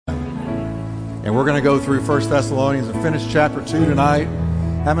And we're going to go through 1 Thessalonians and finish chapter 2 tonight.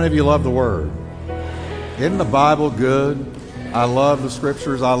 How many of you love the Word? Isn't the Bible good? I love the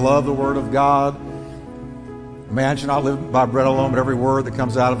Scriptures. I love the Word of God. Man should not live by bread alone, but every word that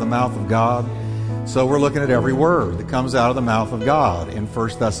comes out of the mouth of God. So we're looking at every word that comes out of the mouth of God in 1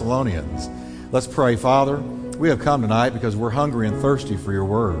 Thessalonians. Let's pray. Father, we have come tonight because we're hungry and thirsty for your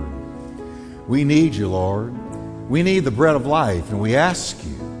Word. We need you, Lord. We need the bread of life, and we ask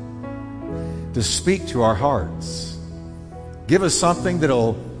you to speak to our hearts. Give us something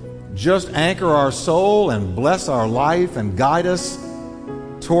that'll just anchor our soul and bless our life and guide us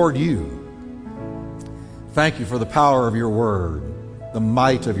toward you. Thank you for the power of your word, the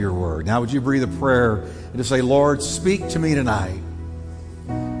might of your word. Now would you breathe a prayer and just say, Lord, speak to me tonight.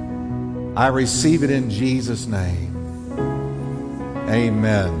 I receive it in Jesus' name.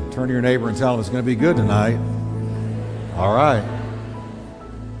 Amen. Turn to your neighbor and tell him it's going to be good tonight. All right.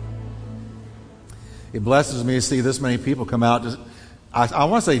 It blesses me to see this many people come out. I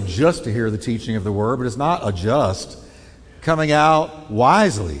want to say just to hear the teaching of the Word, but it's not a just. Coming out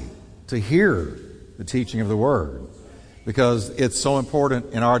wisely to hear the teaching of the Word, because it's so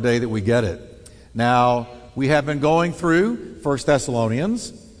important in our day that we get it. Now, we have been going through 1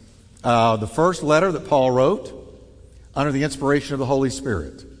 Thessalonians, the first letter that Paul wrote under the inspiration of the Holy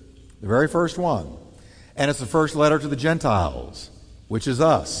Spirit, the very first one. And it's the first letter to the Gentiles, which is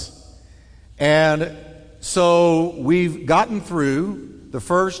us. And so we've gotten through the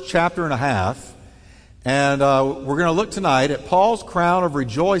first chapter and a half, and we're going to look tonight at Paul's crown of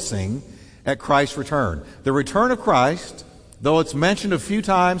rejoicing at Christ's return. The return of Christ, though it's mentioned a few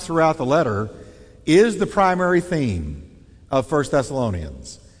times throughout the letter, is the primary theme of 1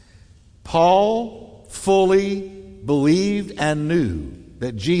 Thessalonians. Paul fully believed and knew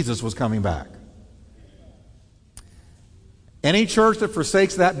that Jesus was coming back. Any church that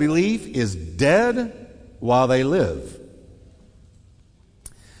forsakes that belief is dead while they live.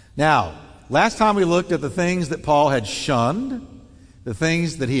 Now, last time we looked at the things that Paul had shunned, the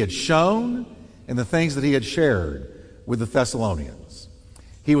things that he had shown, and the things that he had shared with the Thessalonians.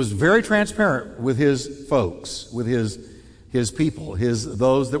 He was very transparent with his folks, with his people,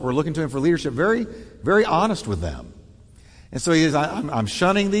 those that were looking to him for leadership, very, very honest with them. And so he is, I'm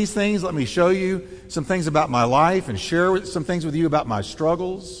shunning these things. Let me show you some things about my life and share some things with you about my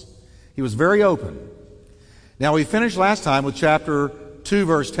struggles. He was very open. Now, we finished last time with chapter 2,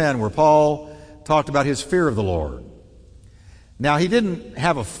 verse 10, where Paul talked about his fear of the Lord. Now, he didn't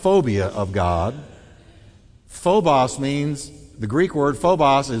have a phobia of God. Phobos means, the Greek word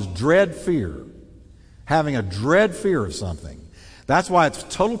phobos is dread fear. Having a dread fear of something. That's why it's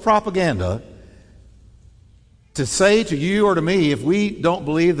total propaganda to say to you or to me, if we don't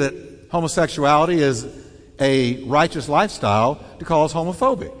believe that homosexuality is a righteous lifestyle, to call us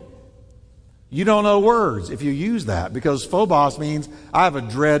homophobic. You don't know words if you use that, because phobos means I have a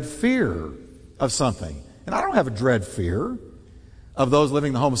dread fear of something. And I don't have a dread fear of those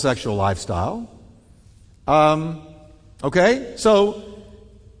living the homosexual lifestyle. Okay? So,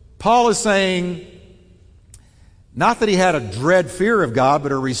 Paul is saying, not that he had a dread fear of God,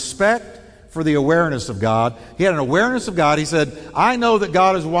 but a respect for the awareness of God. He had an awareness of God. He said, I know that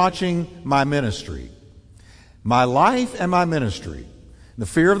God is watching my ministry, my life and my ministry. The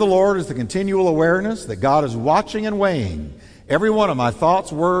fear of the Lord is the continual awareness that God is watching and weighing every one of my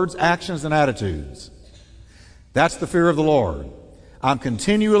thoughts, words, actions, and attitudes. That's the fear of the Lord. I'm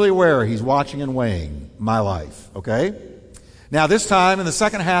continually aware He's watching and weighing my life. Okay? Now, this time, in the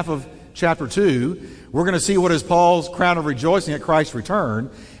second half of chapter 2, we're going to see what is Paul's crown of rejoicing at Christ's return,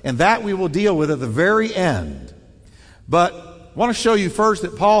 and that we will deal with at the very end. But I want to show you first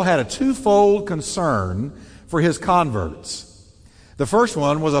that Paul had a twofold concern for his converts. The first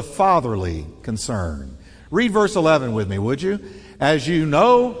one was a fatherly concern. Read verse 11 with me, would you? As you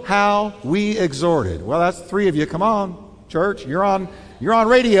know how we exhorted. Well, that's three of you. Come on, church. You're on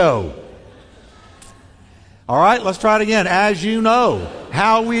radio. All right, let's try it again. As you know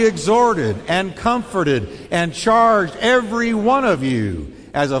how we exhorted and comforted and charged every one of you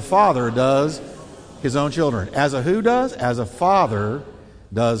as a father does his own children. As a who does? As a father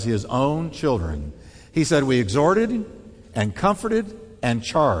does his own children. He said we exhorted and comforted and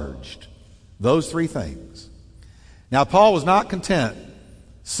charged. Those three things. Now, Paul was not content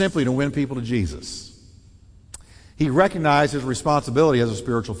simply to win people to Jesus. He recognized his responsibility as a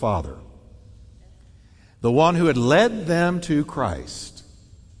spiritual father. The one who had led them to Christ.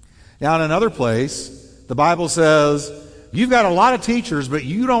 Now, in another place, the Bible says, you've got a lot of teachers, but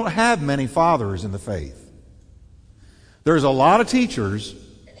you don't have many fathers in the faith. There's a lot of teachers,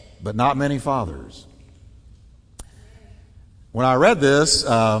 but not many fathers. When I read this,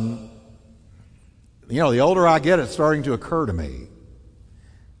 the older I get, it's starting to occur to me.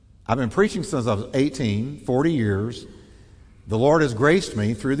 I've been preaching since I was 18, 40 years. The Lord has graced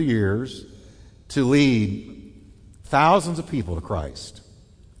me through the years to lead thousands of people to Christ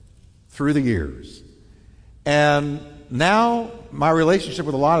through the years. And now my relationship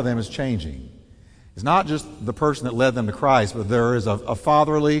with a lot of them is changing. It's not just the person that led them to Christ, but there is a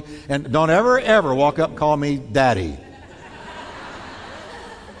fatherly, and don't ever walk up and call me daddy.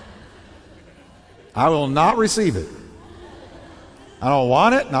 I will not receive it. I don't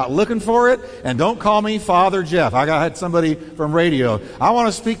want it, not looking for it, and don't call me Father Jeff. I had somebody from radio. I want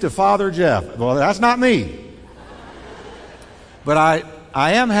to speak to Father Jeff. Well, that's not me. But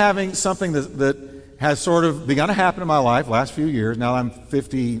I am having something that has sort of begun to happen in my life last few years. Now I'm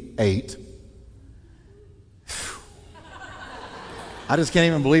 58. I just can't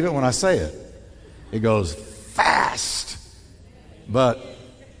even believe it when I say it. It goes fast. But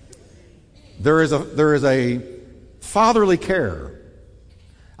there is a fatherly care.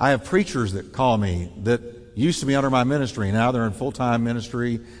 I have preachers that call me that used to be under my ministry. Now they're in full-time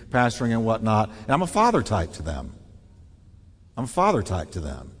ministry, pastoring and whatnot. And I'm a father type to them.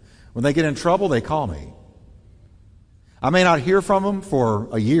 When they get in trouble, they call me. I may not hear from them for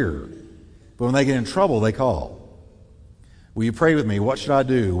a year, but when they get in trouble, they call. Will you pray with me? What should I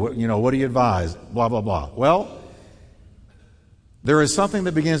do? What do you advise? Blah, blah, blah. Well, there is something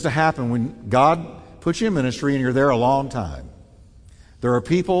that begins to happen when God puts you in ministry and you're there a long time. There are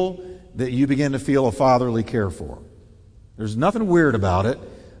people that you begin to feel a fatherly care for. There's nothing weird about it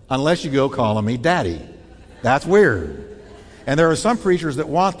unless you go calling me daddy. That's weird. And there are some preachers that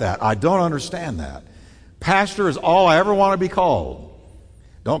want that. I don't understand that. Pastor is all I ever want to be called.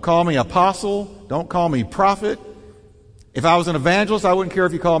 Don't call me apostle. Don't call me prophet. If I was an evangelist, I wouldn't care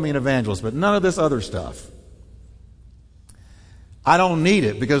if you called me an evangelist, but none of this other stuff. I don't need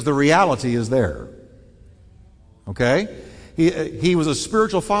it because the reality is there. Okay? He was a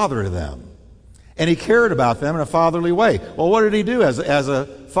spiritual father to them. And he cared about them in a fatherly way. Well, what did he do as a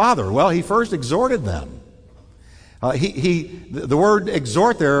father? Well, he first exhorted them. The word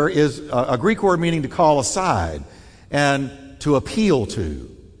exhort there is a Greek word meaning to call aside and to appeal to.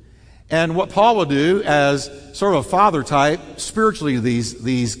 And what Paul would do as sort of a father type spiritually to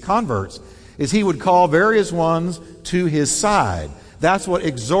these converts is he would call various ones to his side. That's what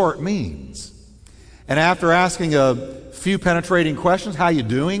exhort means. And after asking a few penetrating questions, how you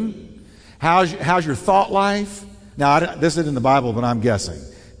doing? How's your thought life? Now, this isn't in the Bible, but I'm guessing.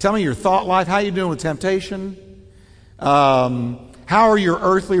 Tell me your thought life. How you doing with temptation? How are your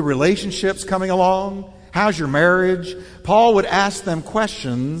earthly relationships coming along? How's your marriage? Paul would ask them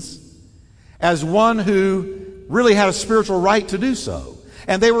questions as one who really had a spiritual right to do so.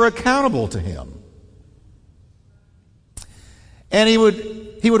 And they were accountable to him. And he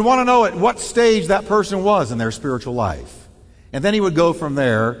would want to know at what stage that person was in their spiritual life. And then he would go from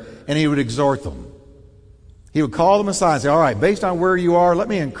there and he would exhort them. He would call them aside and say, all right, based on where you are, let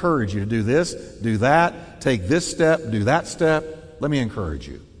me encourage you to do this, do that, take this step, do that step. Let me encourage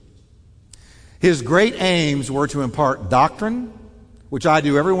you. His great aims were to impart doctrine, which I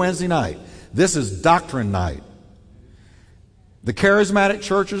do every Wednesday night. This is doctrine night. The charismatic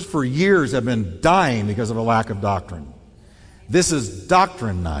churches for years have been dying because of a lack of doctrine. This is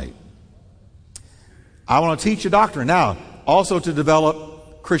doctrine night. I want to teach you doctrine. Now, also to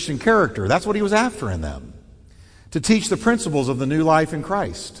develop Christian character. That's what he was after in them. To teach the principles of the new life in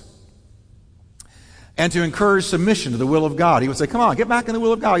Christ. And to encourage submission to the will of God. He would say, come on, get back in the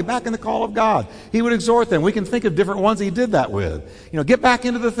will of God. Get back in the call of God. He would exhort them. We can think of different ones he did that with. Get back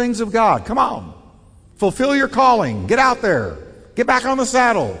into the things of God. Come on. Fulfill your calling. Get out there. Get back on the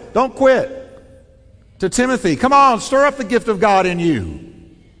saddle. Don't quit. To Timothy, come on, stir up the gift of God in you.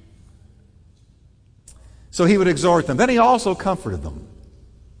 So he would exhort them. Then he also comforted them.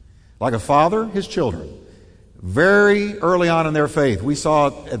 Like a father, his children. Very early on in their faith, we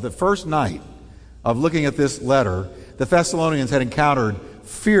saw at the first night of looking at this letter, the Thessalonians had encountered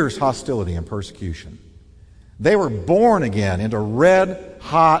fierce hostility and persecution. They were born again into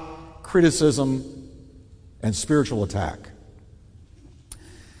red-hot criticism and spiritual attack.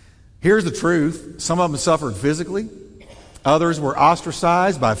 Here's the truth. Some of them suffered physically. Others were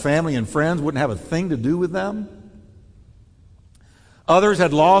ostracized by family and friends, wouldn't have a thing to do with them. Others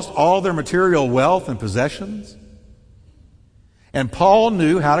had lost all their material wealth and possessions. And Paul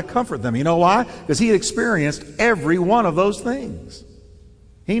knew how to comfort them. You know why? Because he had experienced every one of those things.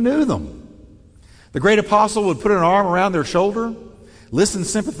 He knew them. The great apostle would put an arm around their shoulder, listen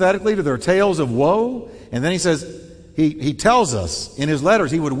sympathetically to their tales of woe, and then he says, he tells us in his letters,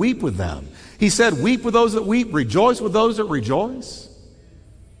 he would weep with them. He said, weep with those that weep, rejoice with those that rejoice.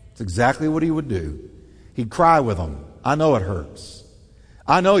 It's exactly what he would do. He'd cry with them. I know it hurts.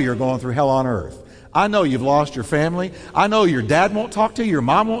 I know you're going through hell on earth. I know you've lost your family. I know your dad won't talk to you, your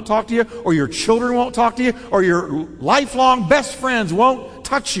mom won't talk to you, or your children won't talk to you, or your lifelong best friends won't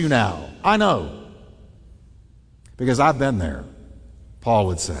touch you now. I know. Because I've been there, Paul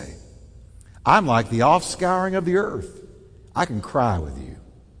would say. I'm like the offscouring of the earth. I can cry with you.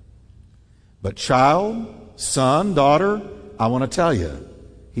 But child, son, daughter, I want to tell you,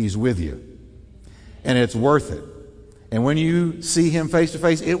 he's with you. And it's worth it. And when you see him face to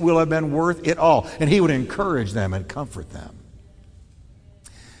face, it will have been worth it all. And he would encourage them and comfort them.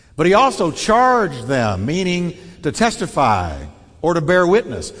 But he also charged them, meaning to testify or to bear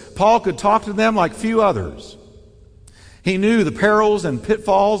witness. Paul could talk to them like few others. He knew the perils and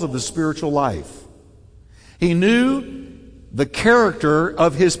pitfalls of the spiritual life. He knew the character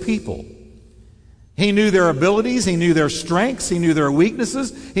of his people. He knew their abilities, he knew their strengths, he knew their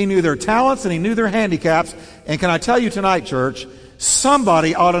weaknesses, he knew their talents, and he knew their handicaps. And can I tell you tonight, church,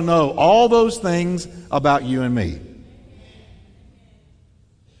 somebody ought to know all those things about you and me.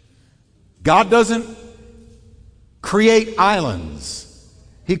 God doesn't create islands.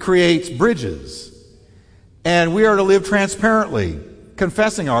 He creates bridges. And we are to live transparently,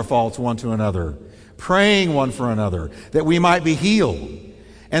 confessing our faults one to another, praying one for another, that we might be healed.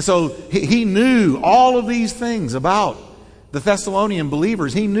 And so he knew all of these things about the Thessalonian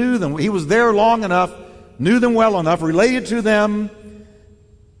believers. He knew them. He was there long enough, knew them well enough, related to them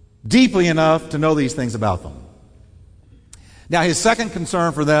deeply enough to know these things about them. Now, his second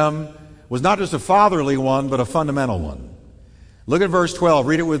concern for them was not just a fatherly one, but a fundamental one. Look at verse 12.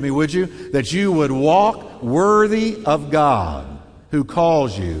 Read it with me, would you? That you would walk worthy of God, who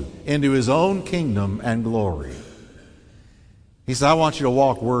calls you into his own kingdom and glory. He said, I want you to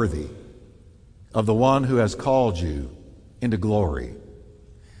walk worthy of the one who has called you into glory.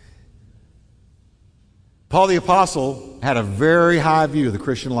 Paul the Apostle had a very high view of the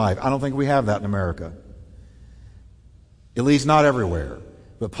Christian life. I don't think we have that in America. At least not everywhere.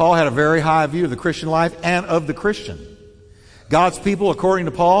 But Paul had a very high view of the Christian life and of the Christian. God's people, according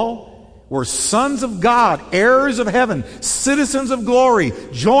to Paul, were sons of God, heirs of heaven, citizens of glory,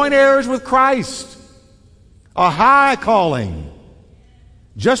 joint heirs with Christ. A high calling,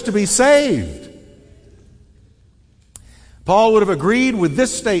 just to be saved. Paul would have agreed with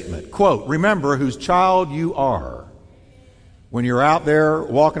this statement, quote, remember whose child you are. When you're out there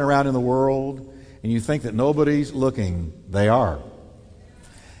walking around in the world and you think that nobody's looking, they are.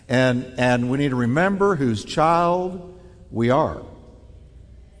 And we need to remember whose child we are.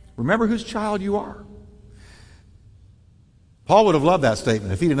 Remember whose child you are. Paul would have loved that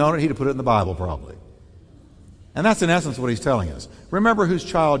statement. If he'd have known it, he'd have put it in the Bible probably. And that's in essence what he's telling us. Remember whose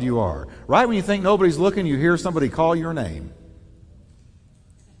child you are. Right when you think nobody's looking, you hear somebody call your name.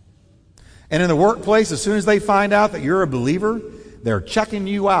 And in the workplace, as soon as they find out that you're a believer, they're checking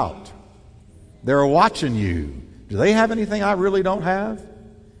you out. They're watching you. Do they have anything I really don't have?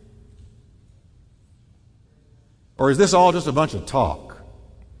 Or is this all just a bunch of talk?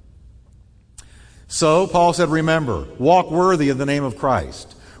 So, Paul said, remember, walk worthy of the name of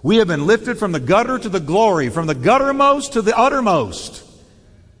Christ. We have been lifted from the gutter to the glory, from the guttermost to the uttermost.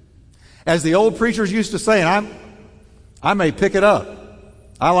 As the old preachers used to say, and I may pick it up.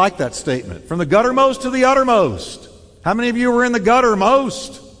 I like that statement. From the guttermost to the uttermost. How many of you were in the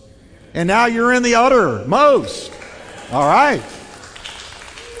guttermost? And now you're in the uttermost. All right.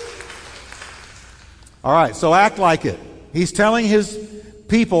 All right, so act like it. He's telling his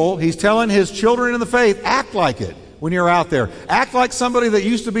people, he's telling his children in the faith, act like it. When you're out there, act like somebody that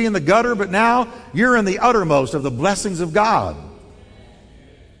used to be in the gutter, but now you're in the uttermost of the blessings of God.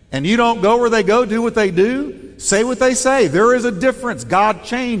 And you don't go where they go, do what they do, say what they say. There is a difference. God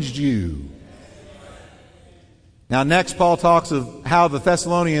changed you. Now next, Paul talks of how the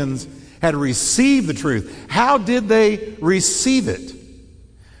Thessalonians had received the truth. How did they receive it?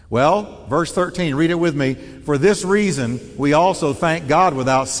 Well, verse 13, read it with me. For this reason, we also thank God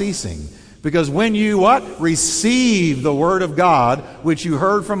without ceasing. Because when you what? Received the word of God, which you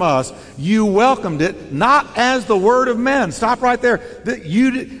heard from us, you welcomed it, not as the word of men. Stop right there.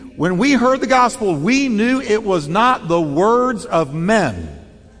 When we heard the gospel, we knew it was not the words of men.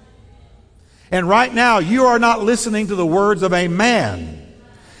 And right now, you are not listening to the words of a man.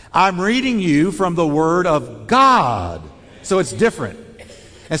 I'm reading you from the word of God. So it's different.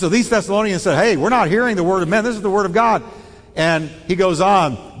 And so these Thessalonians said, hey, we're not hearing the word of men. This is the word of God. And he goes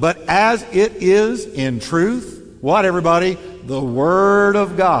on, but as it is in truth, what everybody? The word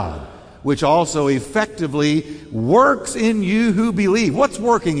of God, which also effectively works in you who believe. What's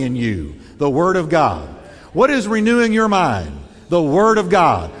working in you? The word of God. What is renewing your mind? The Word of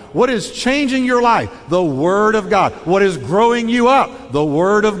God. What is changing your life? The Word of God. What is growing you up? The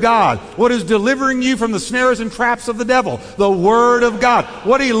Word of God. What is delivering you from the snares and traps of the devil? The Word of God.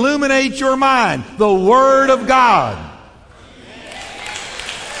 What illuminates your mind? The Word of God.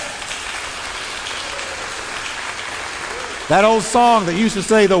 That old song that used to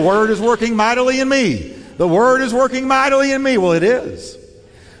say, the Word is working mightily in me. The Word is working mightily in me. Well, it is.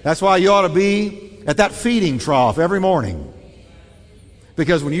 That's why you ought to be at that feeding trough every morning.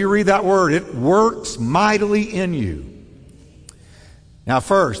 Because when you read that Word, it works mightily in you. Now,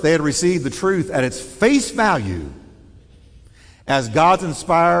 first, they had received the truth at its face value as God's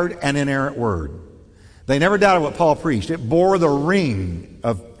inspired and inerrant Word. They never doubted what Paul preached. It bore the ring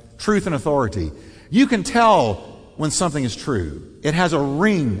of truth and authority. You can tell when something is true. It has a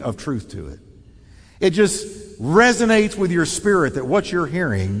ring of truth to it. It just resonates with your spirit that what you're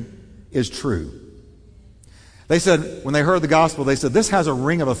hearing is true. They said, when they heard the gospel, they said, this has a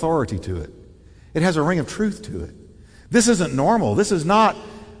ring of authority to it. It has a ring of truth to it. This isn't normal. This is not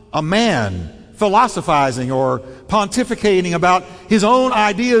a man philosophizing or pontificating about his own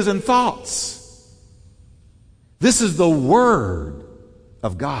ideas and thoughts. This is the Word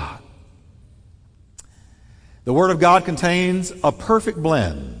of God. The Word of God contains a perfect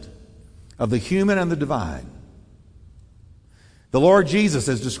blend of the human and the divine. The Lord Jesus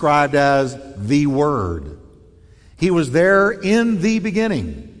is described as the Word. He was there in the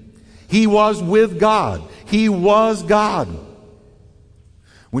beginning. He was with God. He was God.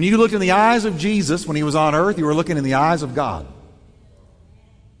 When you looked in the eyes of Jesus when he was on earth, you were looking in the eyes of God.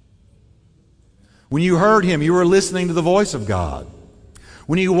 When you heard him, you were listening to the voice of God.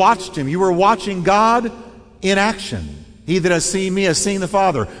 When you watched him, you were watching God in action. He that has seen me has seen the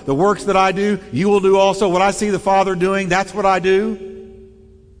Father. The works that I do, you will do also. What I see the Father doing, that's what I do.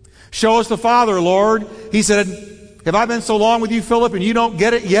 Show us the Father, Lord. He said, have I been so long with you, Philip, and you don't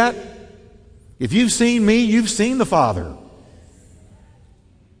get it yet? If you've seen me, you've seen the Father.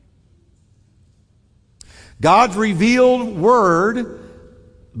 God's revealed Word,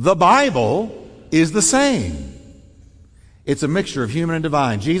 the Bible, is the same. It's a mixture of human and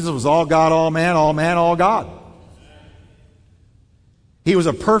divine. Jesus was all God, all man, all God. He was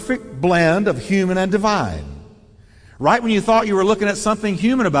a perfect blend of human and divine. Right when you thought you were looking at something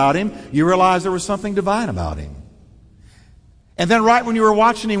human about him, you realized there was something divine about him. And then right when you were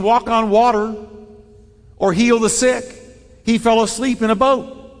watching him walk on water or heal the sick, he fell asleep in a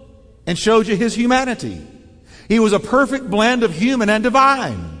boat and showed you his humanity. He was a perfect blend of human and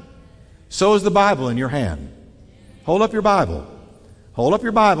divine. So is the Bible in your hand. Hold up your Bible. Hold up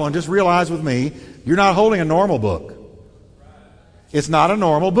your Bible and just realize with me, you're not holding a normal book. It's not a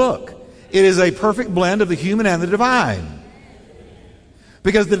normal book. It is a perfect blend of the human and the divine.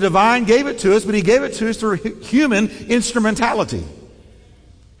 Because the divine gave it to us, but he gave it to us through human instrumentality.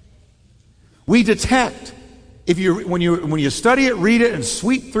 We detect, when you study it, read it, and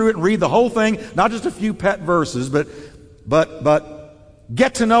sweep through it and read the whole thing, not just a few pet verses, but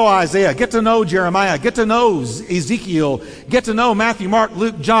get to know Isaiah, get to know Jeremiah, get to know Ezekiel, get to know Matthew, Mark,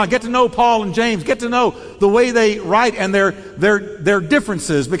 Luke, John, get to know Paul and James, get to know the way they write and their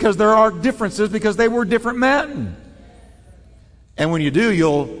differences, because there are differences because they were different men. And when you do,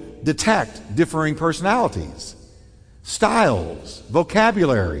 you'll detect differing personalities, styles,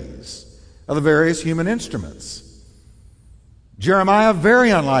 vocabularies of the various human instruments. Jeremiah,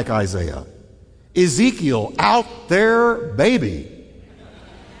 very unlike Isaiah. Ezekiel, out there baby.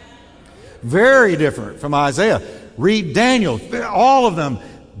 Very different from Isaiah. Read Daniel, all of them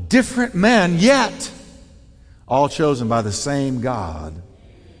different men, yet all chosen by the same God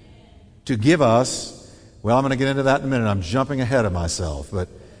to give us. Well, I'm going to get into that in a minute. I'm jumping ahead of myself. But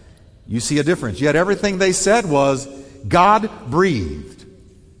you see a difference. Yet everything they said was God breathed.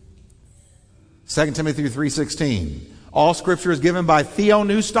 2 Timothy 3:16. All Scripture is given by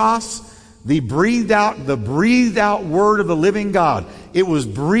theopneustos, the breathed out word of the living God. It was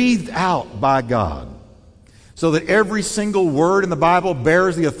breathed out by God. So that every single word in the Bible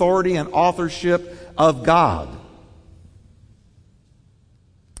bears the authority and authorship of God.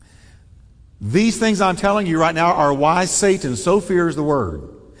 These things I'm telling you right now are why Satan so fears the Word.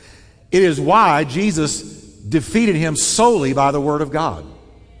 It is why Jesus defeated him solely by the Word of God.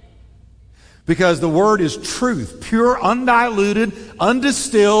 Because the Word is truth, pure, undiluted,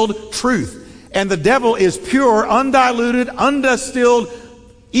 undistilled truth. And the devil is pure, undiluted, undistilled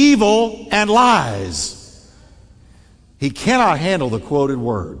evil and lies. He cannot handle the quoted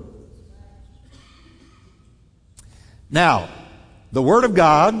Word. Now, the Word of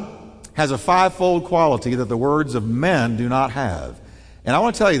God has a fivefold quality that the words of men do not have. And I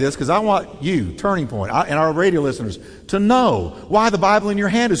want to tell you this because I want you, Turning Point, and our radio listeners, to know why the Bible in your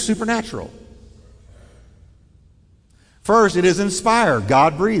hand is supernatural. First, it is inspired,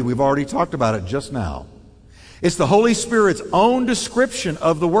 God-breathed. We've already talked about it just now. It's the Holy Spirit's own description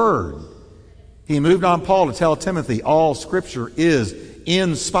of the Word. He moved on Paul to tell Timothy, all Scripture is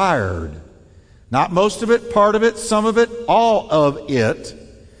inspired. Not most of it, part of it, some of it, all of it.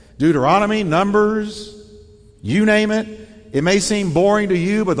 Deuteronomy, Numbers, you name it. It may seem boring to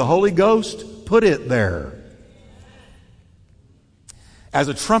you, but the Holy Ghost put it there. As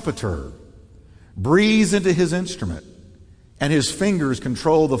a trumpeter breathes into his instrument, and his fingers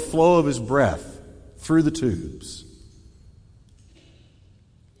control the flow of his breath through the tubes.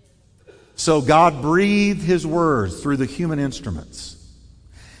 So God breathed his words through the human instruments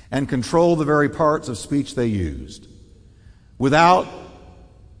and controlled the very parts of speech they used without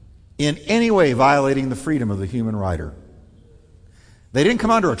in any way violating the freedom of the human writer. They didn't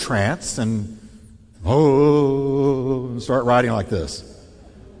come under a trance and start writing like this.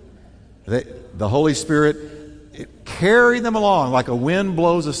 The Holy Spirit carried them along like a wind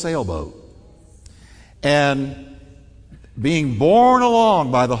blows a sailboat. And being borne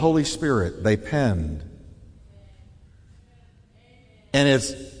along by the Holy Spirit, they penned. And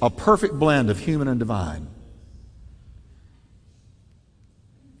it's a perfect blend of human and divine.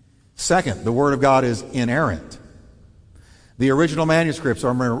 Second, the Word of God is inerrant. The original manuscripts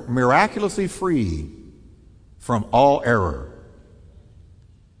are miraculously free from all error.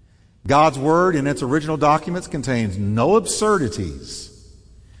 God's Word in its original documents contains no absurdities,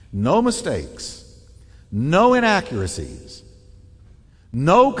 no mistakes, no inaccuracies,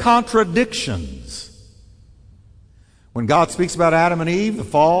 no contradictions. When God speaks about Adam and Eve, the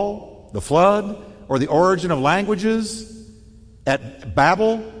fall, the flood, or the origin of languages at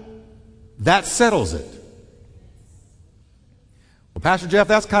Babel, that settles it. Well, Pastor Jeff,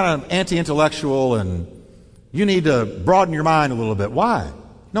 that's kind of anti-intellectual and you need to broaden your mind a little bit. Why?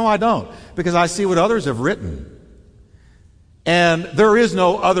 No, I don't. Because I see what others have written. And there is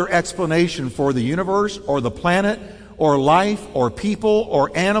no other explanation for the universe or the planet or life or people or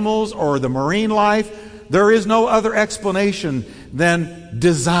animals or the marine life. There is no other explanation than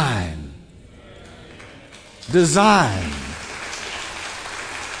design. Design.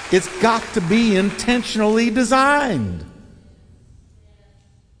 It's got to be intentionally designed.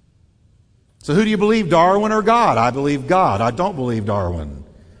 So who do you believe, Darwin or God? I believe God. I don't believe Darwin.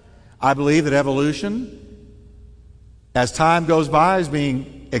 I believe that evolution, as time goes by, is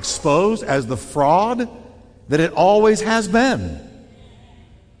being exposed as the fraud that it always has been.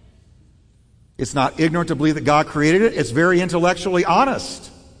 It's not ignorant to believe that God created it. It's very intellectually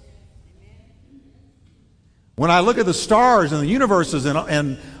honest. When I look at the stars and the universes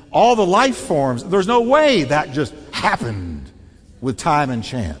and all the life forms, there's no way that just happened with time and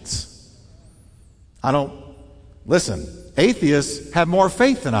chance. Listen, atheists have more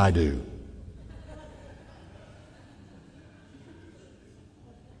faith than I do.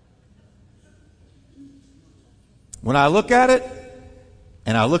 When I look at it,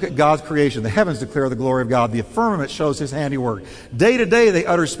 and I look at God's creation, the heavens declare the glory of God, the firmament shows His handiwork. Day to day they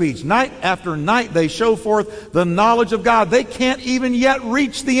utter speech. Night after night they show forth the knowledge of God. They can't even yet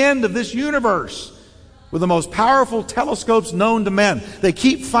reach the end of this universe with the most powerful telescopes known to men. They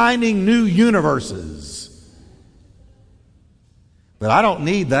keep finding new universes. But I don't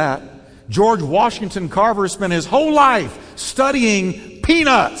need that. George Washington Carver spent his whole life studying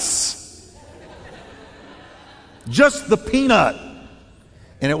peanuts. Just the peanut.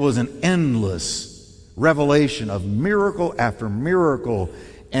 And it was an endless revelation of miracle after miracle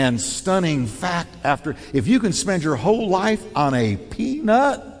and stunning fact after. If you can spend your whole life on a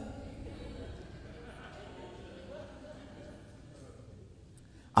peanut,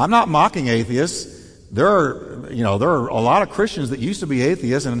 I'm not mocking atheists. There are a lot of Christians that used to be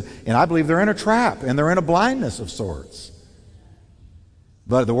atheists, and I believe they're in a trap and they're in a blindness of sorts.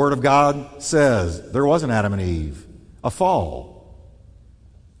 But the Word of God says there was an Adam and Eve, a fall,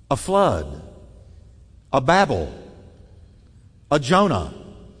 a flood, a Babel, a Jonah,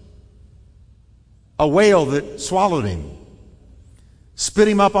 a whale that swallowed him, spit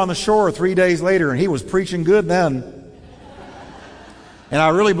him up on the shore 3 days later, and he was preaching good then. And I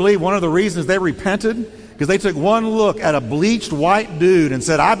really believe one of the reasons they repented, because they took one look at a bleached white dude and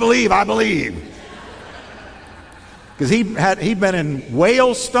said, I believe. Because he'd been in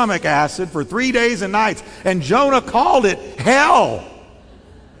whale stomach acid for 3 days and nights, and Jonah called it hell.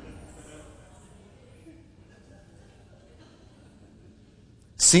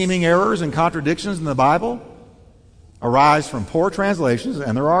 Seeming errors and contradictions in the Bible arise from poor translations,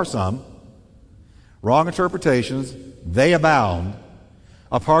 and there are some. Wrong interpretations, they abound.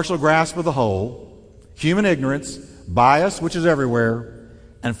 a partial grasp of the whole, human ignorance, bias, which is everywhere,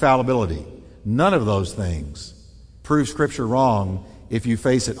 and fallibility. None of those things prove Scripture wrong if you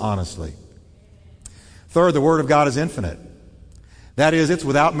face it honestly. Third, the Word of God is infinite. That is, it's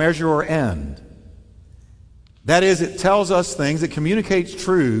without measure or end. That is, it tells us things, it communicates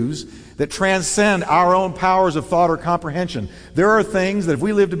truths that transcend our own powers of thought or comprehension. There are things that if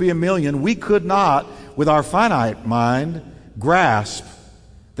we lived to be 1,000,000, we could not, with our finite mind, grasp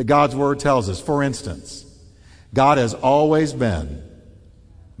that God's Word tells us. For instance, God has always been.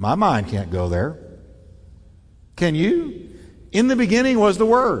 My mind can't go there. Can you? In the beginning was the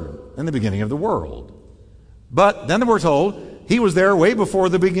Word, in the beginning of the world. But then we're told He was there way before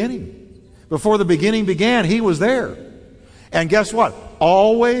the beginning. Before the beginning began, He was there. And guess what?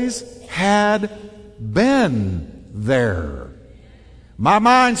 Always had been there. My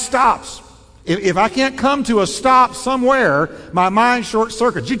mind stops. If I can't come to a stop somewhere, my mind short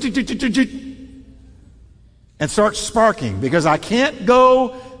circuits and starts sparking because I can't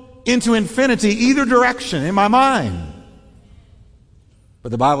go into infinity either direction in my mind. But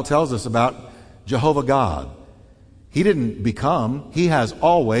the Bible tells us about Jehovah God. He didn't become. He has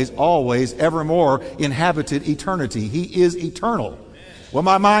always, always, evermore inhabited eternity. He is eternal. Well,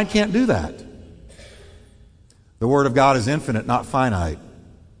 my mind can't do that. The Word of God is infinite, not finite.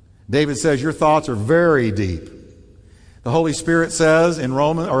 David says, your thoughts are very deep. The Holy Spirit says in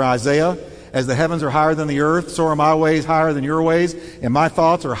Romans or Isaiah, as the heavens are higher than the earth, so are my ways higher than your ways, and my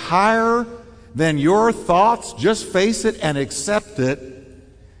thoughts are higher than your thoughts. Just face it and accept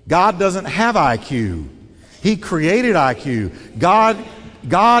it. God doesn't have IQ. He created IQ.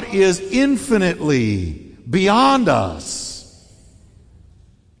 God is infinitely beyond us.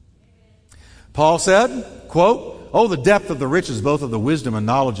 Paul said, quote, "Oh, the depth of the riches, both of the wisdom and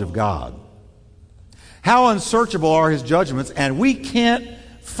knowledge of God. How unsearchable are His judgments, and we can't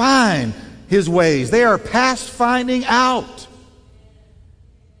find His ways. They are past finding out."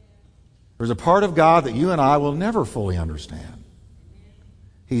 There's a part of God that you and I will never fully understand.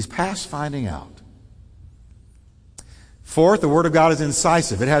 He's past finding out. Fourth, the Word of God is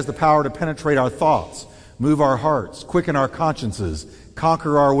incisive. It has the power to penetrate our thoughts, move our hearts, quicken our consciences,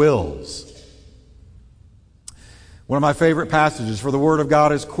 conquer our wills. One of my favorite passages, for the Word of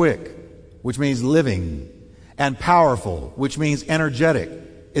God is quick, which means living, and powerful, which means energetic.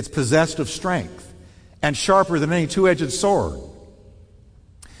 It's possessed of strength, and sharper than any two-edged sword.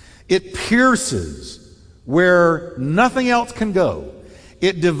 It pierces where nothing else can go.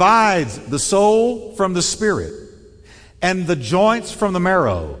 It divides the soul from the spirit, and the joints from the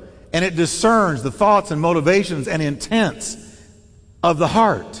marrow, and it discerns the thoughts and motivations and intents of the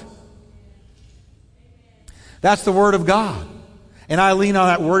heart. That's the Word of God. And I lean on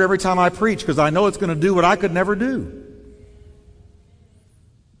that Word every time I preach because I know it's going to do what I could never do.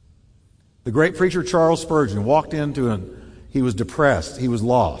 The great preacher Charles Spurgeon walked into he was depressed. He was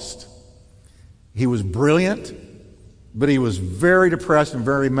lost. He was brilliant, but he was very depressed and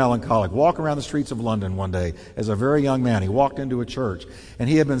very melancholic. Walking around the streets of London one day as a very young man, he walked into a church and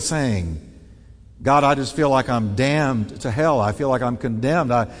he had been saying, God, I just feel like I'm damned to hell. I feel like I'm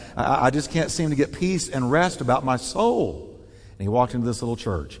condemned. I just can't seem to get peace and rest about my soul. And he walked into this little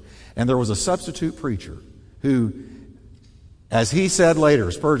church. And there was a substitute preacher who, as he said later,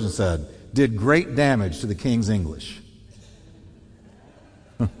 Spurgeon said, did great damage to the King's English.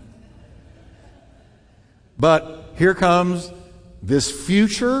 But here comes this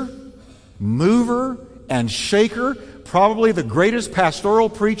future mover and shaker, probably the greatest pastoral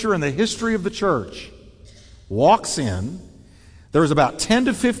preacher in the history of the church, walks in. There's about 10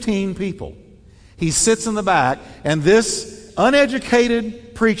 to 15 people. He sits in the back, and this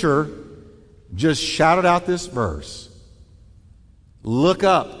uneducated preacher just shouted out this verse. Look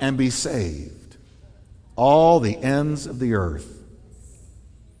up and be saved, all the ends of the earth.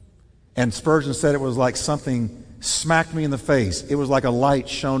 And Spurgeon said it was like something smacked me in the face. It was like a light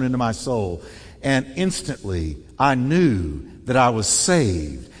shone into my soul. And instantly, I knew that I was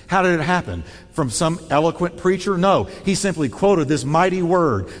saved. How did it happen? From some eloquent preacher? No. He simply quoted this mighty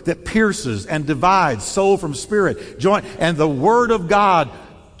word that pierces and divides soul from spirit, joint. And the Word of God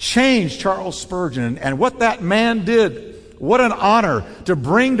changed Charles Spurgeon. And what that man did, what an honor to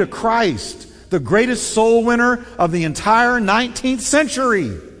bring to Christ, the greatest soul winner of the entire 19th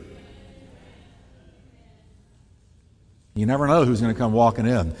century. You never know who's going to come walking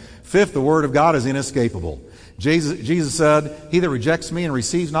in. Fifth, the Word of God is inescapable. Jesus said, he that rejects me and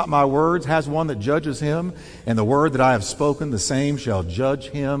receives not my words has one that judges him, and the word that I have spoken, the same shall judge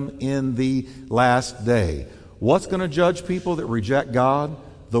him in the last day. What's going to judge people that reject God?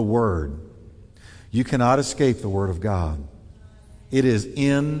 The Word. You cannot escape the Word of God. It is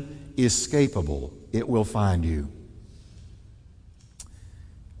inescapable. It will find you.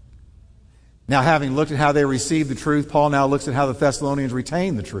 Now, having looked at how they received the truth, Paul now looks at how the Thessalonians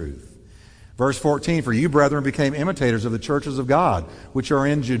retained the truth. Verse 14, for you, brethren, became imitators of the churches of God, which are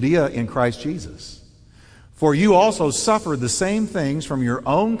in Judea in Christ Jesus. For you also suffered the same things from your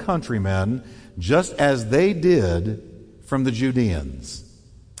own countrymen, just as they did from the Judeans.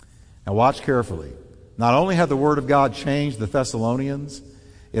 Now watch carefully. Not only had the Word of God changed the Thessalonians,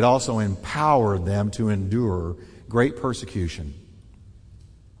 it also empowered them to endure great persecution.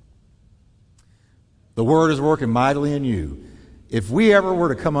 The Word is working mightily in you. If we ever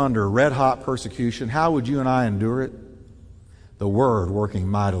were to come under red-hot persecution, how would you and I endure it? The Word working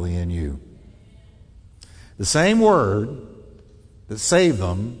mightily in you. The same Word that saved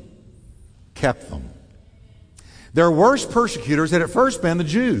them kept them. Their worst persecutors had at first been the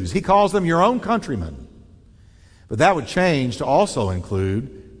Jews. He calls them your own countrymen. But that would change to also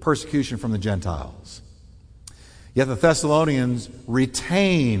include persecution from the Gentiles. Yet the Thessalonians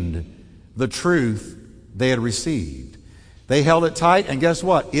retained the truth they had received. They held it tight, and guess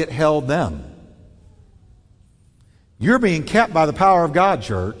what? It held them. You're being kept by the power of God,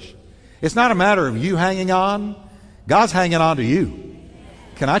 church. It's not a matter of you hanging on. God's hanging on to you.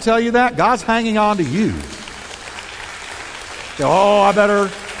 Can I tell you that? God's hanging on to you. So, I better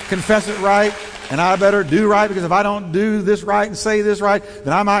confess it right, and I better do right, because if I don't do this right and say this right,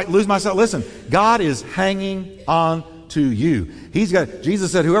 then I might lose myself. Listen, God is hanging on to you.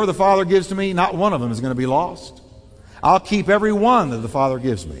 Jesus said, whoever the Father gives to me, not one of them is going to be lost. I'll keep every one that the Father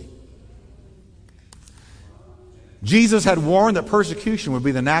gives me. Jesus had warned that persecution would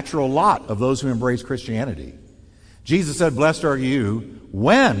be the natural lot of those who embrace Christianity. Jesus said, blessed are you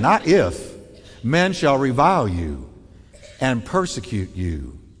when, not if, men shall revile you and persecute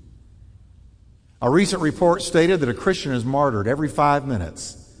you. A recent report stated that a Christian is martyred every 5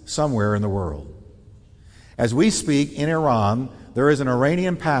 minutes somewhere in the world. As we speak, in Iran, there is an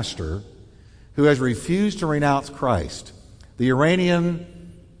Iranian pastor who has refused to renounce Christ. The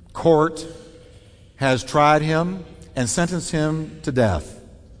Iranian court has tried him and sentenced him to death.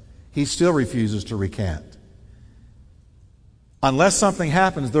 He still refuses to recant. Unless something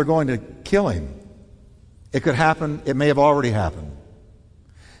happens, they're going to kill him. It could happen. It may have already happened.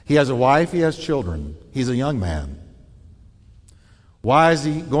 He has a wife. He has children. He's a young man. Why is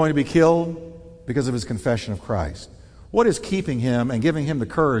he going to be killed? Because of his confession of Christ. What is keeping him and giving him the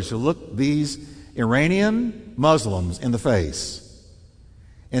courage to look these Iranian Muslims in the face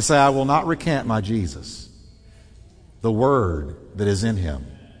and say, I will not recant my Jesus, the Word that is in him?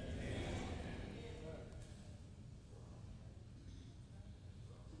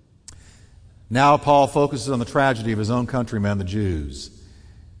 Now Paul focuses on the tragedy of his own countrymen, the Jews.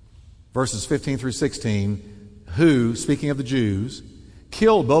 Verses 15 through 16, who, speaking of the Jews,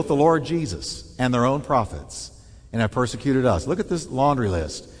 killed both the Lord Jesus and their own prophets, and have persecuted us. Look at this laundry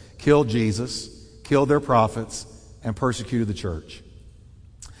list. Killed Jesus, killed their prophets, and persecuted the church.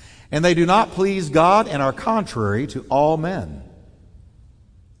 And they do not please God and are contrary to all men.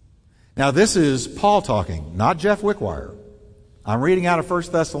 Now this is Paul talking, not Jeff Wickwire. I'm reading out of 1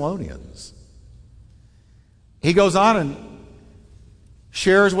 Thessalonians. He goes on and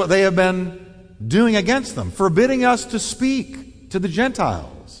shares what they have been doing against them, forbidding us to speak to the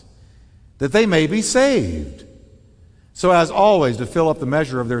Gentiles, that they may be saved, so as always to fill up the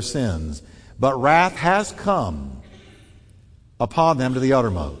measure of their sins. But wrath has come upon them to the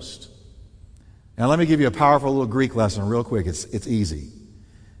uttermost. Now let me give you a powerful little Greek lesson real quick. It's easy.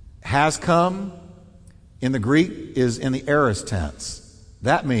 Has come in the Greek is in the aorist tense.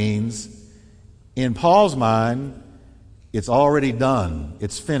 That means, in Paul's mind, it's already done.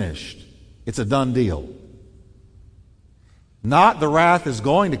 It's finished. It's a done deal. Not the wrath is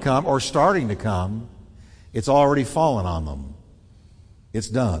going to come or starting to come. It's already fallen on them. It's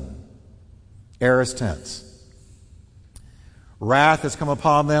done. Aorist tense. Wrath has come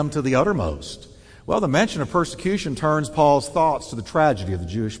upon them to the uttermost. Well, the mention of persecution turns Paul's thoughts to the tragedy of the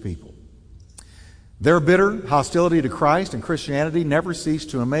Jewish people. Their bitter hostility to Christ and Christianity never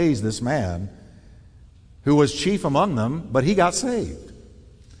ceased to amaze this man who was chief among them, but he got saved.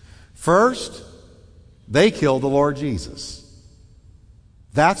 First, they killed the Lord Jesus.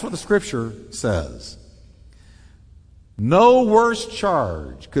 That's what the Scripture says. No worse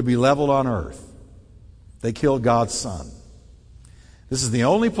charge could be leveled on earth. They killed God's Son. This is the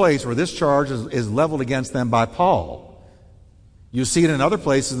only place where this charge is leveled against them by Paul. You see it in other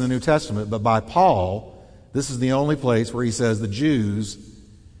places in the New Testament, but by Paul, this is the only place where he says the Jews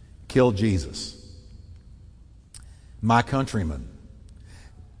killed Jesus. My countrymen.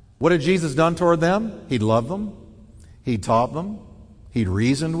 What had Jesus done toward them? He loved them. He taught them. He'd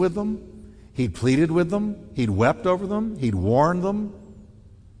reasoned with them. He'd pleaded with them. He'd wept over them. He'd warned them.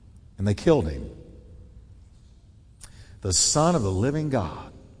 And they killed him. The Son of the living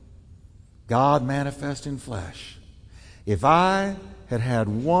God, God manifest in flesh. If I had had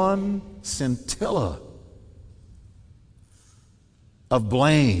one scintilla of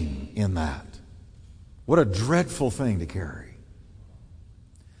blame in that, what a dreadful thing to carry.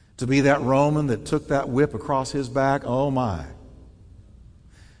 To be that Roman that took that whip across his back, oh my.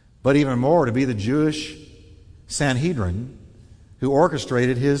 But even more, to be the Jewish Sanhedrin who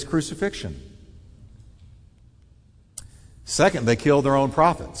orchestrated his crucifixion. Second, they killed their own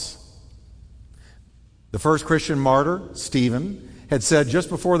prophets. The first Christian martyr, Stephen, had said just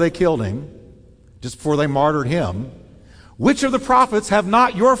before they killed him, just before they martyred him, which of the prophets have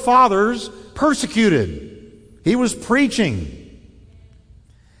not your fathers persecuted? He was preaching.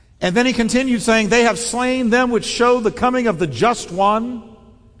 And then he continued saying, they have slain them which show the coming of the just one,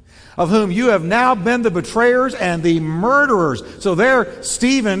 of whom you have now been the betrayers and the murderers. So there,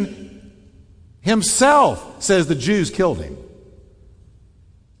 Stephen himself says the Jews killed him.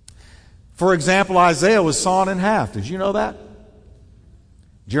 For example, Isaiah was sawn in half. Did you know that?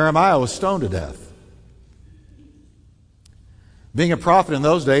 Jeremiah was stoned to death. Being a prophet in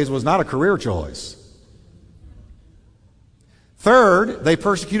those days was not a career choice. Third, they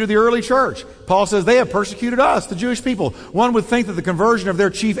persecuted the early church. Paul says they have persecuted us, the Jewish people. One would think that the conversion of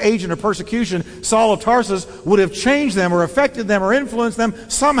their chief agent of persecution, Saul of Tarsus, would have changed them or affected them or influenced them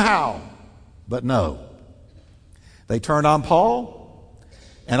somehow. But no. They turned on Paul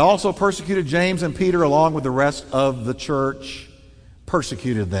and also persecuted James and Peter along with the rest of the church.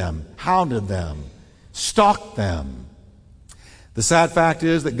 Persecuted them, hounded them, stalked them. The sad fact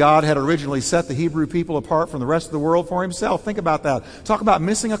is that God had originally set the Hebrew people apart from the rest of the world for himself. Think about that. Talk about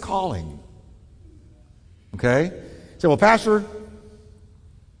missing a calling. Okay? You say, well, Pastor,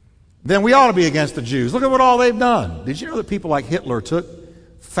 then we ought to be against the Jews. Look at what all they've done. Did you know that people like Hitler took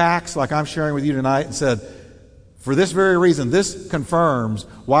facts like I'm sharing with you tonight and said, for this very reason, this confirms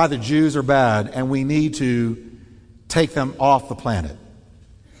why the Jews are bad and we need to take them off the planet.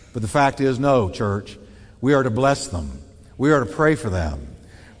 But the fact is, no, church, we are to bless them. We are to pray for them.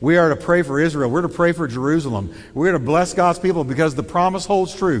 We are to pray for Israel. We're to pray for Jerusalem. We're to bless God's people because the promise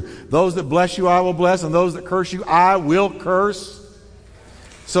holds true. Those that bless you, I will bless, and those that curse you, I will curse.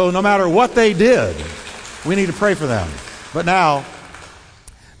 So no matter what they did, we need to pray for them. But now,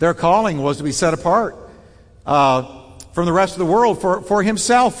 their calling was to be set apart from the rest of the world for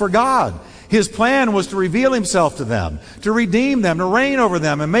himself, for God. His plan was to reveal himself to them, to redeem them, to reign over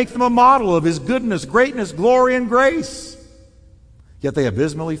them, and make them a model of his goodness, greatness, glory, and grace. Yet they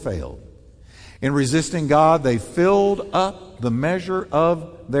abysmally failed. In resisting God, they filled up the measure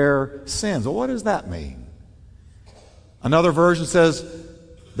of their sins. Well, what does that mean? Another version says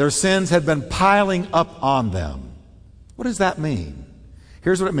their sins had been piling up on them. What does that mean?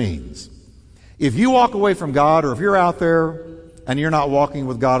 Here's what it means. If you walk away from God, or if you're out there and you're not walking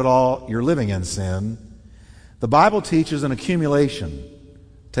with God at all, you're living in sin, the Bible teaches an accumulation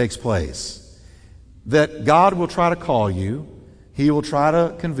takes place. That God will try to call you. He will try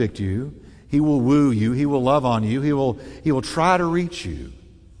to convict you. He will woo you. He will love on you. He will try to reach you.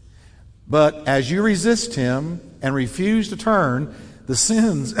 But as you resist him and refuse to turn, the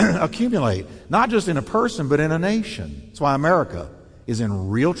sins accumulate. Not just in a person, but in a nation. That's why America is in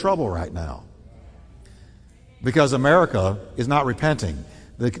real trouble right now. Because America is not repenting.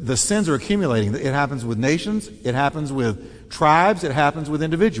 The sins are accumulating. It happens with nations. It happens with tribes. It happens with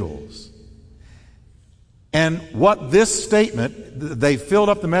individuals. And what this statement, they filled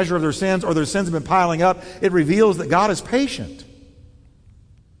up the measure of their sins, or their sins have been piling up, it reveals that God is patient.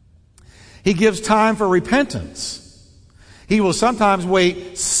 He gives time for repentance. He will sometimes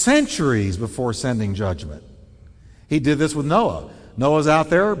wait centuries before sending judgment. He did this with Noah. Noah's out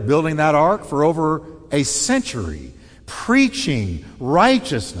there building that ark for over a century, preaching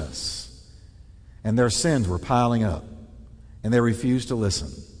righteousness. And their sins were piling up. And they refused to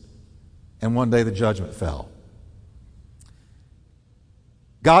listen. And one day the judgment fell.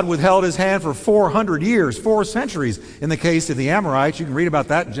 God withheld his hand for 400 years, 4 centuries. In the case of the Amorites, you can read about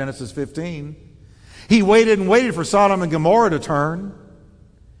that in Genesis 15. He waited and waited for Sodom and Gomorrah to turn.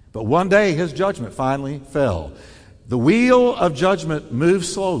 But one day his judgment finally fell. The wheel of judgment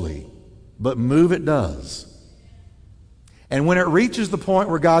moves slowly, but move it does. And when it reaches the point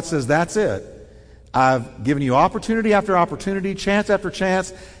where God says, that's it, I've given you opportunity after opportunity, chance after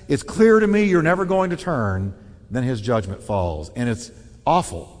chance. It's clear to me you're never going to turn. Then his judgment falls. And it's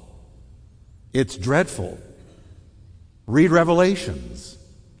awful. It's dreadful. Read Revelations.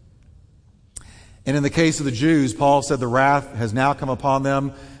 And in the case of the Jews, Paul said the wrath has now come upon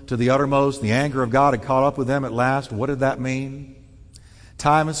them to the uttermost. The anger of God had caught up with them at last. What did that mean?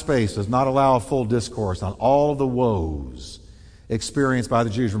 Time and space does not allow a full discourse on all of the woes experienced by the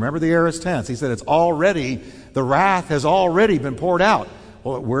Jews. Remember the aorist tense. He said the wrath has already been poured out.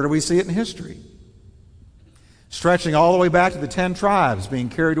 Well, where do we see it in history? Stretching all the way back to the 10 tribes being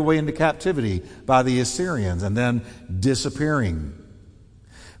carried away into captivity by the Assyrians and then disappearing.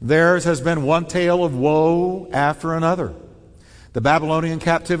 Theirs has been one tale of woe after another. The Babylonian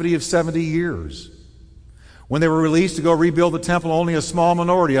captivity of 70 years. When they were released to go rebuild the temple, only a small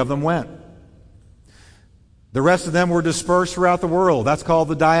minority of them went. The rest of them were dispersed throughout the world. That's called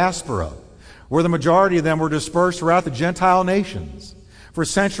the diaspora, where the majority of them were dispersed throughout the Gentile nations for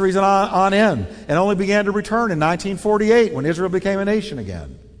centuries on end, and only began to return in 1948 when Israel became a nation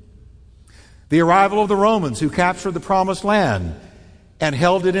again. The arrival of the Romans, who captured the Promised Land and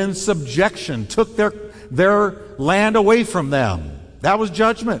held it in subjection, took their land away from them. That was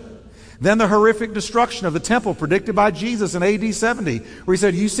judgment. Then the horrific destruction of the temple predicted by Jesus in AD 70, where he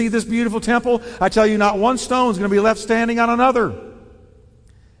said, you see this beautiful temple? I tell you, not one stone is going to be left standing on another.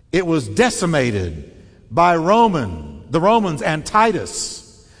 It was decimated by the Romans and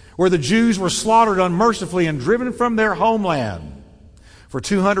Titus, where the Jews were slaughtered unmercifully and driven from their homeland. For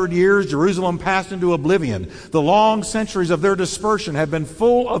 200 years, Jerusalem passed into oblivion. The long centuries of their dispersion have been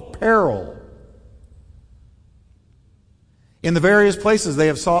full of peril. In the various places they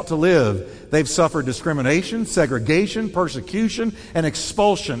have sought to live, they've suffered discrimination, segregation, persecution, and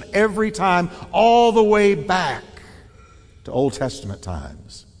expulsion every time, all the way back to Old Testament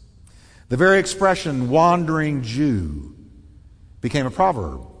times. The very expression, wandering Jew, became a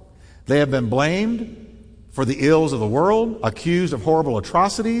proverb. They have been blamed for the ills of the world, accused of horrible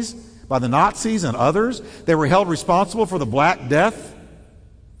atrocities by the Nazis and others. They were held responsible for the Black Death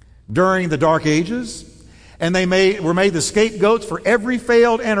during the Dark Ages. And they were made the scapegoats for every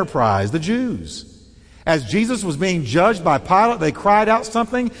failed enterprise, the Jews. As Jesus was being judged by Pilate, they cried out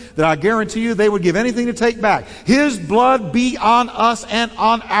something that I guarantee you they would give anything to take back. His blood be on us and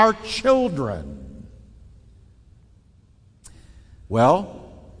on our children.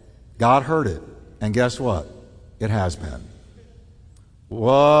 Well, God heard it. And guess what? It has been.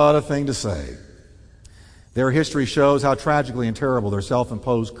 What a thing to say. Their history shows how tragically and terrible their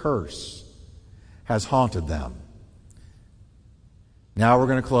self-imposed curse has haunted them. Now we're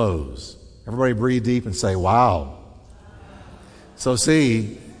going to close. Everybody breathe deep and say, wow. So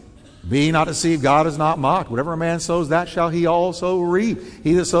see, be not deceived, God is not mocked. Whatever a man sows, that shall he also reap.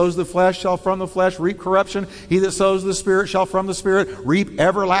 He that sows the flesh shall from the flesh reap corruption. He that sows the Spirit shall from the Spirit reap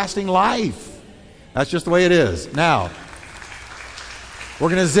everlasting life. That's just the way it is. Now, we're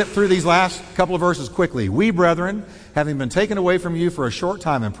going to zip through these last couple of verses quickly. We, brethren, having been taken away from you for a short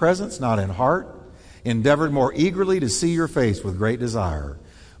time in presence, not in heart, endeavored more eagerly to see your face with great desire.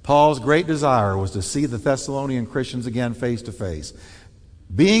 Paul's great desire was to see the Thessalonian Christians again face to face.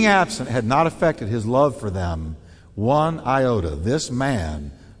 Being absent had not affected his love for them one iota. This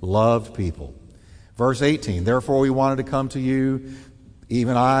man loved people. Verse 18, therefore we wanted to come to you,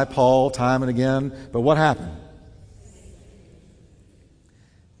 even I, Paul, time and again. But what happened?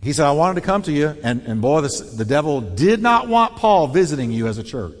 He said, I wanted to come to you. And boy, the devil did not want Paul visiting you as a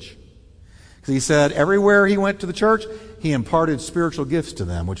church. Because he said everywhere he went to the church, he imparted spiritual gifts to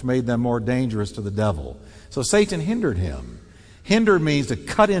them, which made them more dangerous to the devil. So Satan hindered him. Hinder means to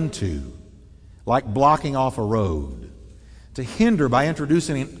cut into, like blocking off a road. To hinder by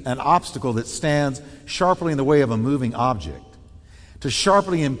introducing an obstacle that stands sharply in the way of a moving object. To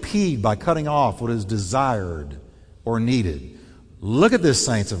sharply impede by cutting off what is desired or needed. Look at this,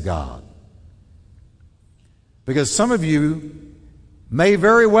 saints of God. Because some of you may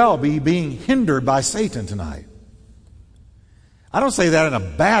very well be being hindered by Satan tonight. I don't say that in a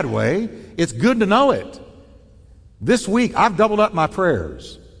bad way. It's good to know it. This week, I've doubled up my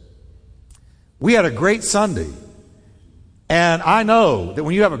prayers. We had a great Sunday. And I know that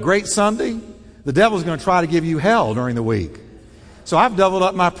when you have a great Sunday, the devil's going to try to give you hell during the week. So I've doubled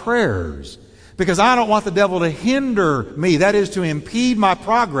up my prayers because I don't want the devil to hinder me. That is, to impede my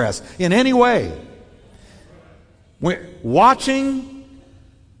progress in any way. Watching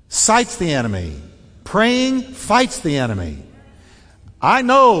sights the enemy. Praying fights the enemy. I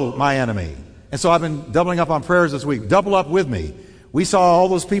know my enemy. And so I've been doubling up on prayers this week. Double up with me. We saw all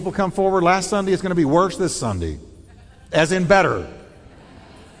those people come forward last Sunday. It's going to be worse this Sunday. As in better.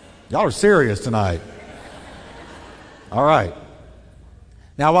 Y'all are serious tonight. All right.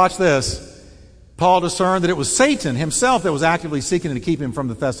 Now watch this. Paul discerned that it was Satan himself that was actively seeking to keep him from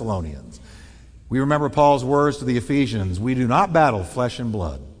the Thessalonians. We remember Paul's words to the Ephesians, we do not battle flesh and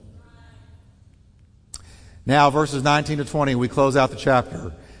blood. Now, verses 19 to 20, we close out the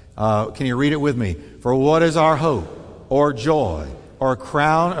chapter. Can you read it with me? For what is our hope, or joy, or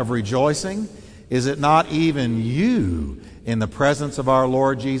crown of rejoicing? Is it not even you in the presence of our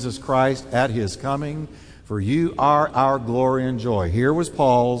Lord Jesus Christ at his coming? For you are our glory and joy. Here was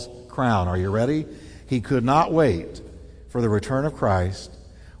Paul's crown. Are you ready? He could not wait for the return of Christ,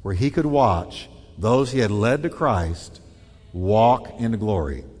 where he could watch those he had led to Christ walk into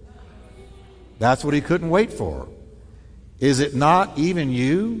glory. That's what he couldn't wait for. Is it not even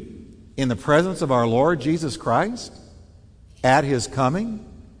you in the presence of our Lord Jesus Christ at his coming?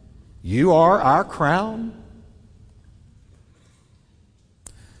 You are our crown.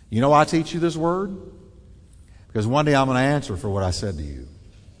 You know why I teach you this word? Because one day I'm going to answer for what I said to you.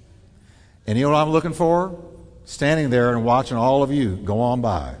 And you know what I'm looking for? Standing there and watching all of you go on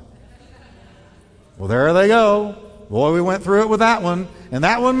by. Well, there they go. Boy, we went through it with that one. And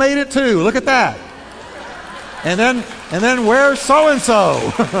that one made it too. Look at that. And then where's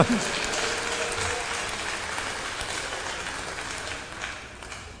so-and-so?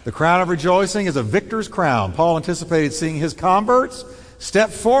 The crown of rejoicing is a victor's crown. Paul anticipated seeing his converts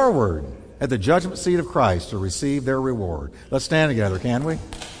step forward at the judgment seat of Christ to receive their reward. Let's stand together, can we?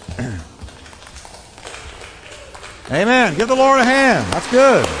 Amen. Give the Lord a hand. That's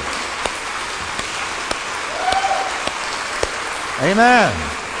good. Amen.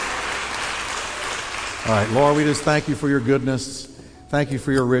 All right, Lord, we just thank you for your goodness. Thank you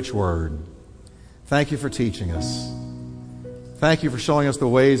for your rich word. Thank you for teaching us. Thank you for showing us the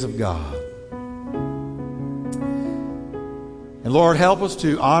ways of God. And Lord, help us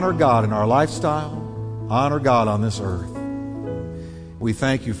to honor God in our lifestyle, honor God on this earth. We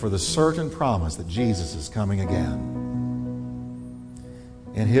thank you for the certain promise that Jesus is coming again.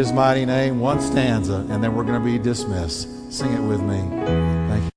 In his mighty name, one stanza, and then we're going to be dismissed. Sing it with me. Thank you.